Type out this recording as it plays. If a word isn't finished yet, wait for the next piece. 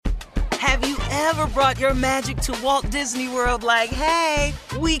Have you ever brought your magic to Walt Disney World like, hey,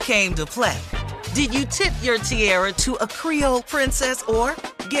 we came to play? Did you tip your tiara to a Creole princess or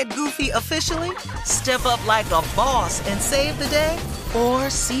get goofy officially? Step up like a boss and save the day? Or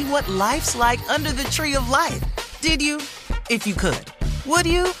see what life's like under the tree of life? Did you? If you could. Would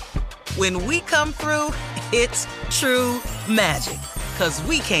you? When we come through, it's true magic. 'Cause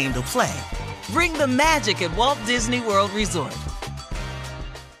we came to play. Bring the magic at Walt Disney World Resort.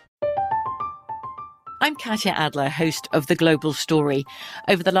 I'm Katya Adler, host of The Global Story.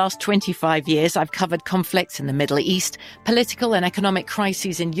 Over the last 25 years, I've covered conflicts in the Middle East, political and economic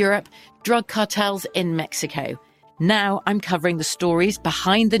crises in Europe, drug cartels in Mexico. Now I'm covering the stories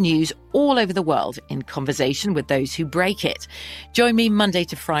behind the news all over the world in conversation with those who break it. Join me Monday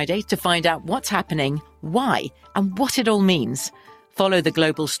to Friday to find out what's happening, why, and what it all means. Follow The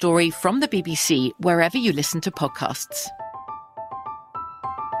Global Story from the BBC wherever you listen to podcasts.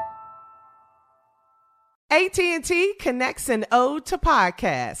 AT&T connects an ode to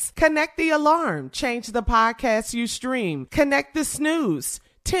podcasts. Connect the alarm. Change the podcast you stream. Connect the snooze.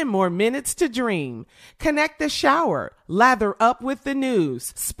 10 more minutes to dream. Connect the shower. Lather up with the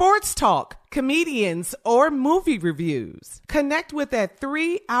news. Sports talk, comedians, or movie reviews. Connect with that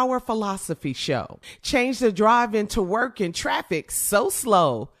 3-hour philosophy show. Change the drive into work in traffic so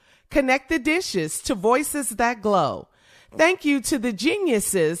slow. Connect the dishes to voices that glow. Thank you to the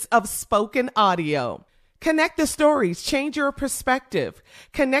geniuses of spoken audio. Connect the stories, change your perspective.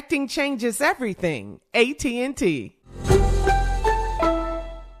 Connecting changes everything. AT&T.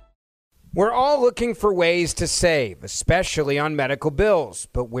 We're all looking for ways to save, especially on medical bills.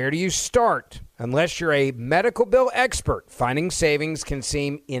 But where do you start? Unless you're a medical bill expert, finding savings can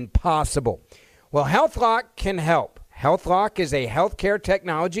seem impossible. Well, HealthLock can help. HealthLock is a healthcare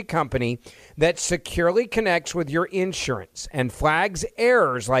technology company that securely connects with your insurance and flags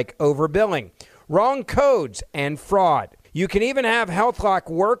errors like overbilling, wrong codes, and fraud. You can even have HealthLock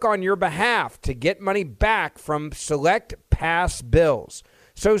work on your behalf to get money back from select past bills.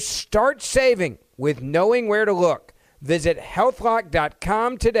 So start saving with knowing where to look. Visit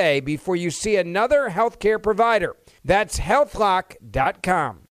healthlock.com today before you see another healthcare provider. That's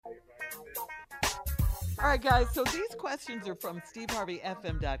healthlock.com. All right, guys, so these questions are from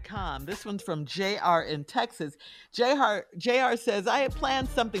SteveHarveyFM.com. This one's from JR in Texas. JR says, I had planned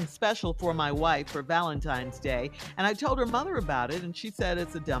something special for my wife for Valentine's Day, and I told her mother about it, and she said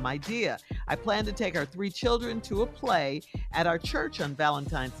it's a dumb idea. I plan to take our 3 children to a play at our church on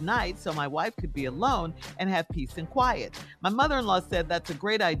Valentine's night so my wife could be alone and have peace and quiet. My mother-in-law said that's a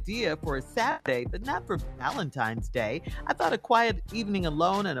great idea for a Saturday, but not for Valentine's Day. I thought a quiet evening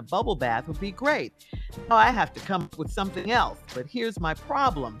alone and a bubble bath would be great. Now I have to come up with something else, but here's my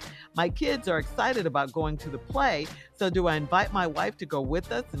problem. My kids are excited about going to the play, so do I invite my wife to go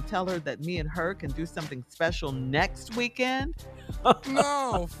with us and tell her that me and her can do something special next weekend?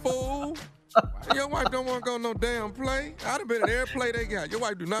 No, fool. Your wife don't want to go to no damn play. I'd have been at every play they got. Your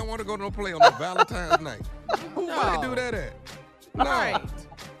wife do not want to go to no play on no Valentine's night. Who would they do that at? No. Right.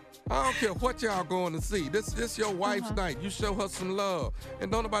 I don't care what y'all going to see. This your wife's night. You show her some love.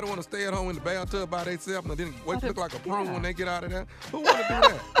 And don't nobody want to stay at home in the bathtub by themselves and then wait to look like a prune when they get out of there. Who want to do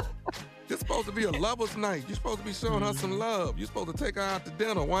that? It's supposed to be a lover's night. You're supposed to be showing her some love. You're supposed to take her out to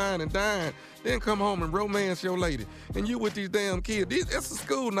dinner, wine and dine, then come home and romance your lady. And you with these damn kids. It's a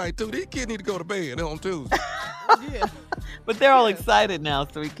school night, too. These kids need to go to bed on Tuesday. Yeah. But they're all excited now,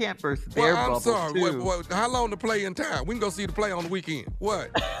 so he can't burst their bubble, I'm sorry. too. How long to play in time? We can go see the play on the weekend.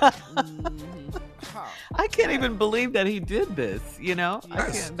 What? I can't even believe that he did this, you know? I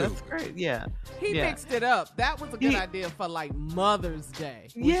That's can't. That's great. Yeah. He mixed it up. That was a good idea for like Mother's Day.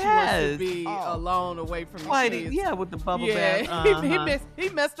 When Yes. she wants to be alone away from the kids. Yeah, with the bubble bath. He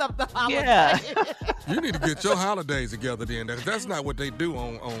messed up the holiday. Yeah. You need to get your holidays together then. That's not what they do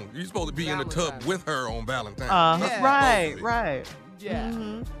on you're supposed to be in the tub with her on Valentine's. Right. Yeah.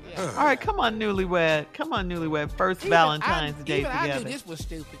 Mm-hmm. Yeah. All right, come on, newlywed. First Valentine's Day even together. I knew this was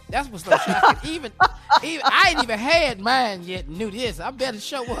stupid. That's what's so stupid. even I ain't even had mine yet and knew this. I better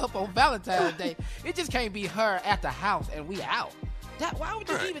show up on Valentine's Day. It just can't be her at the house and we out. Why would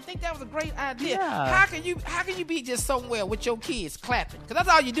you even think that was a great idea? Yeah. How can you be just somewhere with your kids clapping? Because that's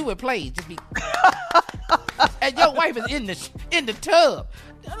all you do at plays. Just be and your wife is in the tub.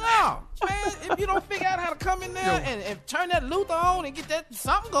 No, man, if you don't figure out how to come in there and turn that Luther on and get that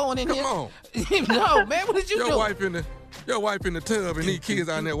something going in here. Come on. No, man, what did you do? Your wife in the tub and these kids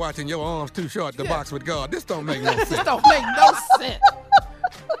out there watching your arms too short to box with God. This don't make no sense. This don't make no sense.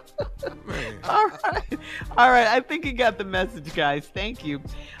 Man, man. All right. I think you got the message, guys. Thank you.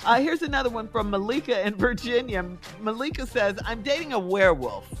 Here's another one from Malika in Virginia. Malika says, I'm dating a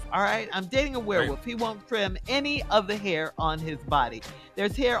werewolf. All right. I'm dating a werewolf. He won't trim any of the hair on his body.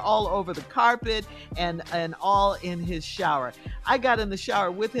 There's hair all over the carpet and all in his shower. I got in the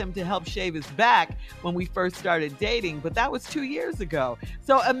shower with him to help shave his back when we first started dating, but that was 2 years ago.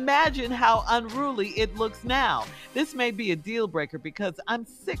 So imagine how unruly it looks now. This may be a deal breaker because I'm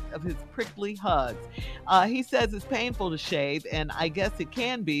sick of his prickly hugs. He says it's painful to shave, and I guess it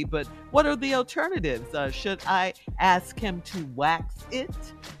can be, but what are the alternatives? Should I ask him to wax it?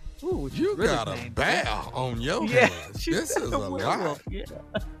 Ooh, you really got a bear on your hands. This is a lie. Yeah.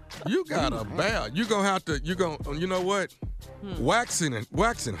 You got a bear. You know what? Waxing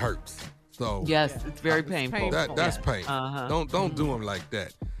hurts. So yes, it's very painful. That's painful. Don't do them like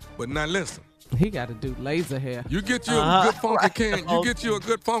that. But now listen. He got to do laser hair. You get you a good funky can. You get you a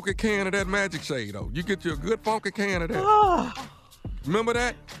good funky can of that Magic Shade, though. You get you a good funky can of that. Remember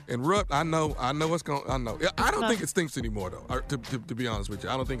that? And rub. I know what's going. I know. I don't think it stinks anymore, though. To be honest with you,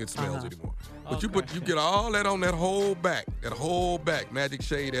 I don't think it smells anymore. But you get all that on that whole back, Magic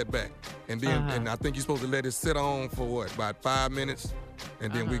Shade that back, and then and I think you're supposed to let it sit on for what, about 5 minutes,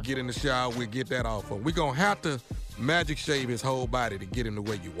 and then we get in the shower, we get that off. We're gonna have to Magic Shave his whole body to get him the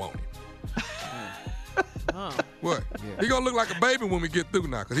way you want him. What? Yeah. He gonna look like a baby when we get through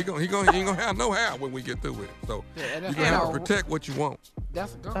now, cause he ain't gonna have no hair when we get through with it. So you're gonna have to protect what you want.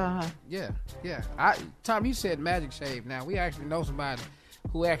 That's a goal. Yeah. Tom, you said Magic Shave. Now we actually know somebody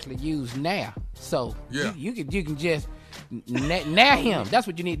who actually used Nair. So you can just Nair him. That's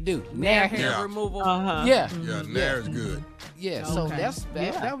what you need to do. Nair hair removal. Yeah, Nair is good. Yeah, so that's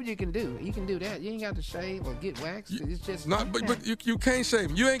what you can do. You can do that. You ain't got to shave or get waxed. It's just but you can't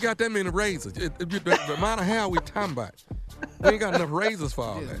shave. You ain't got that many razors. The amount of hair we talking about, we ain't got enough razors for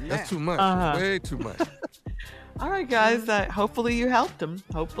all that. That's too much. Way too much. All right, guys. Hopefully you helped him.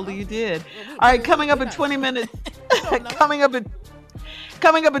 Hopefully you did. All right, coming up in 20 minutes. Coming up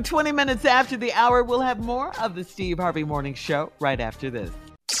in 20 minutes after the hour, we'll have more of the Steve Harvey Morning Show right after this.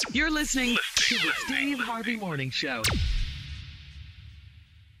 You're listening to the Steve Harvey Morning Show.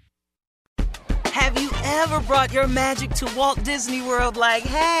 Have you ever brought your magic to Walt Disney World like,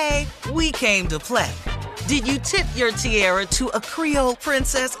 hey, we came to play? Did you tip your tiara to a Creole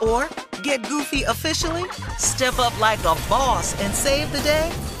princess or get goofy officially? Step up like a boss and save the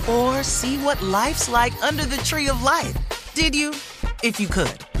day? Or see what life's like under the tree of life? Did you? If you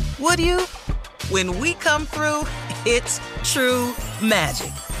could. Would you? When we come through, it's true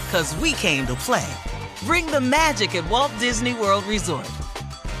magic. 'Cause we came to play. Bring the magic at Walt Disney World Resort.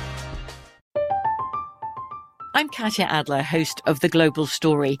 I'm Katya Adler, host of The Global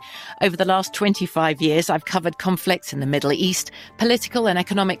Story. Over the last 25 years, I've covered conflicts in the Middle East, political and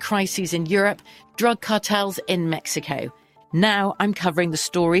economic crises in Europe, drug cartels in Mexico. Now I'm covering the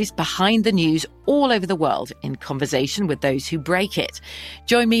stories behind the news all over the world in conversation with those who break it.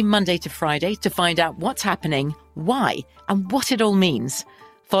 Join me Monday to Friday to find out what's happening, why, and what it all means.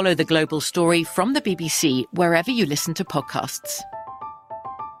 Follow The Global Story from the BBC wherever you listen to podcasts.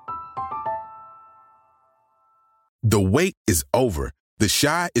 The wait is over. The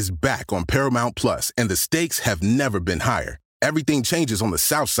Chi is back on Paramount Plus, and the stakes have never been higher. Everything changes on the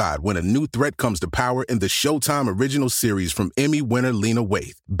South Side when a new threat comes to power in the Showtime original series from Emmy winner Lena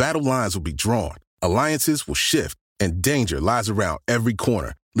Waithe. Battle lines will be drawn, alliances will shift, and danger lies around every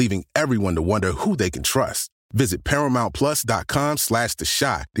corner, leaving everyone to wonder who they can trust. Visit ParamountPlus.com/The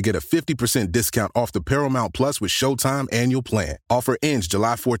Chi to get a 50% discount off the Paramount Plus with Showtime annual plan. Offer ends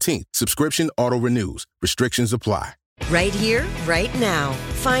July 14th. Subscription auto-renews. Restrictions apply. Right here, right now.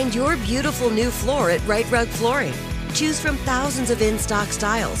 Find your beautiful new floor at Right Rug Flooring. Choose from thousands of in-stock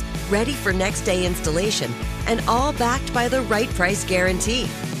styles, ready for next day installation, and all backed by the right price guarantee.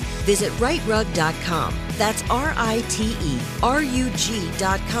 Visit rightrug.com. That's RITERUG.com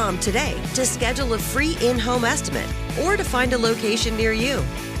today to schedule a free in-home estimate or to find a location near you.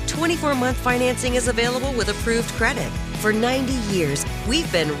 24-month financing is available with approved credit. For 90 years,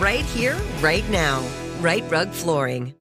 we've been right here, right now. Right Rug Flooring.